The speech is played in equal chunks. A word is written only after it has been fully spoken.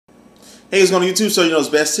Hey, what's going on YouTube? So you know it's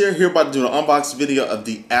best here about to do an unboxing video of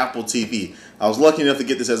the Apple TV. I was lucky enough to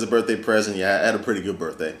get this as a birthday present. Yeah, I had a pretty good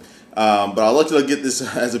birthday. But I was lucky to get this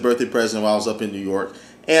as a birthday present while I was up in New York.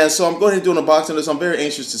 And so I'm going to do an unboxing of this. I'm very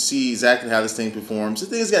anxious to see exactly how this thing performs. This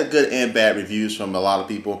thing has got good and bad reviews from a lot of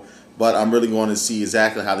people, but I'm really going to see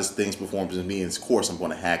exactly how this thing performs in me, and of course I'm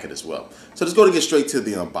going to hack it as well. So let's go to get straight to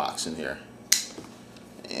the unboxing here.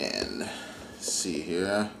 And let's see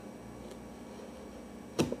here.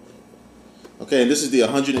 Okay, and this is the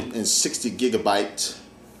 160 gigabyte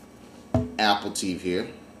Apple TV here.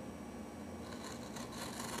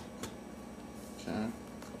 Okay.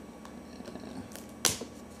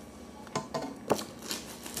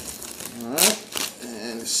 Alright,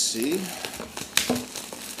 and let's see.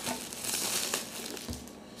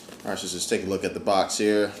 Alright, so just take a look at the box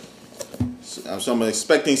here. So I'm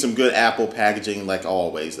expecting some good Apple packaging like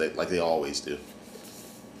always, like they always do.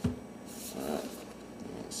 Alright,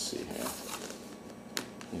 let's see here.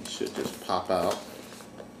 It should just pop out.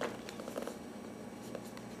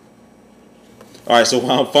 Alright, so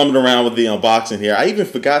while I'm fumbling around with the unboxing here, I even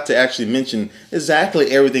forgot to actually mention exactly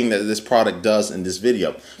everything that this product does in this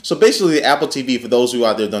video. So basically, the Apple TV, for those who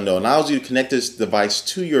out there don't know, allows you to connect this device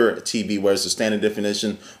to your TV, whether it's a standard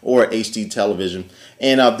definition or HD television,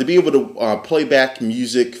 and to be able to play back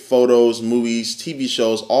music, photos, movies, TV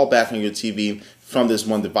shows, all back on your TV from this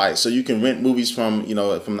one device. So you can rent movies from,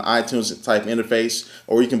 from the iTunes type interface,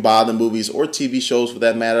 or you can buy the movies or TV shows for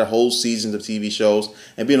that matter, whole seasons of TV shows,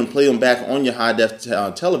 and be able to play them back on your high-def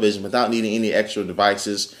television without needing any extra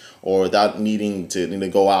devices, or without needing to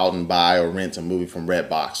go out and buy or rent a movie from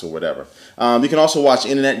Redbox or whatever. You can also watch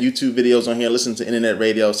internet YouTube videos on here, listen to internet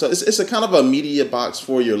radio. So it's a kind of a media box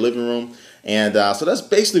for your living room. And so that's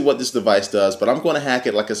basically what this device does. But I'm going to hack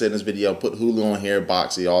it, like I said in this video, put Hulu on here,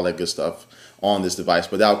 Boxy, all that good stuff on this device.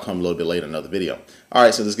 But that'll come a little bit later in another video. All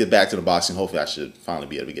right, so let's get back to the boxing. Hopefully I should finally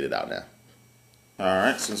be able to get it out now. All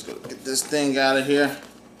right, so let's go get this thing out of here.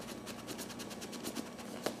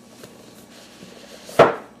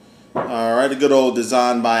 All right, a good old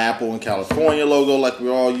Design by Apple in California logo like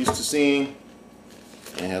we're all used to seeing.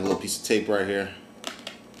 And have a little piece of tape right here.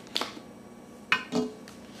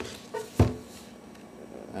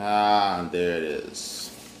 Ah, there it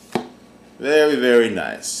is. Very, very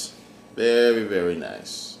nice. Very, very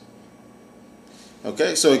nice.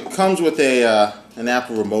 Okay, so it comes with an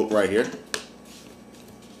Apple remote right here,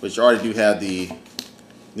 which I already do have the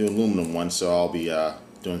new aluminum one, so I'll be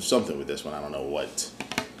doing something with this one. I don't know what.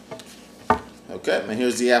 Okay, and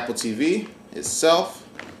here's the Apple TV itself.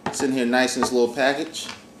 It's in here nice in this little package.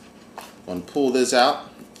 I'm going to pull this out.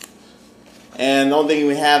 And the only thing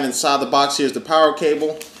we have inside the box here is the power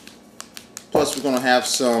cable. Plus we're going to have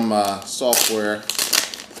some software,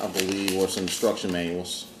 I believe, or some instruction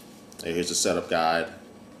manuals. Here's the setup guide.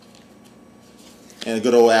 And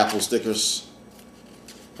good old Apple stickers.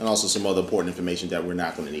 And also some other important information that we're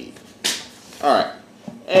not going to need. Alright.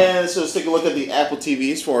 And so let's take a look at the Apple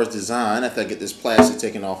TV as far as design after I get this plastic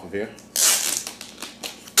taken off of here.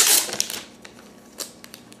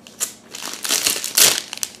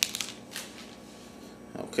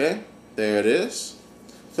 Okay, there it is.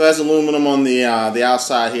 So it has aluminum on the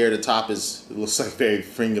outside here. The top it looks like very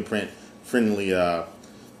fingerprint friendly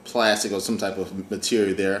plastic or some type of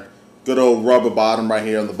material there. Good old rubber bottom right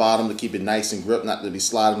here on the bottom to keep it nice and grip, not to be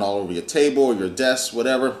sliding all over your table or your desk,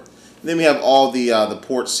 whatever. And then we have all the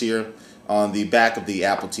ports here on the back of the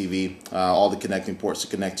Apple TV, all the connecting ports to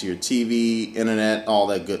connect to your TV, internet, all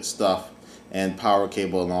that good stuff, and power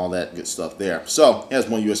cable and all that good stuff there. So it has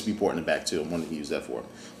one USB port in the back too. I'm going to use that for it.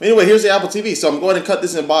 But anyway, here's the Apple TV. So I'm going to cut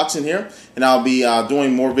this in box in here, and I'll be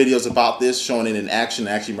doing more videos about this, showing it in action,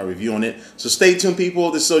 actually my review on it. So stay tuned, people.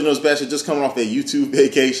 This is So You Know It's Best. Just coming off a YouTube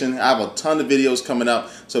vacation. I have a ton of videos coming up.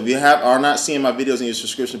 So if you are not seeing my videos in your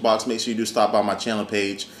subscription box, make sure you do stop by my channel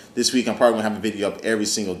page. This week I'm probably going to have a video up every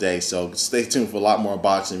single day. So stay tuned for a lot more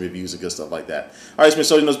unboxing reviews and good stuff like that. All right, it's been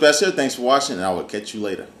So You Know It's Best here. Thanks for watching, and I will catch you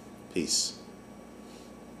later. Peace.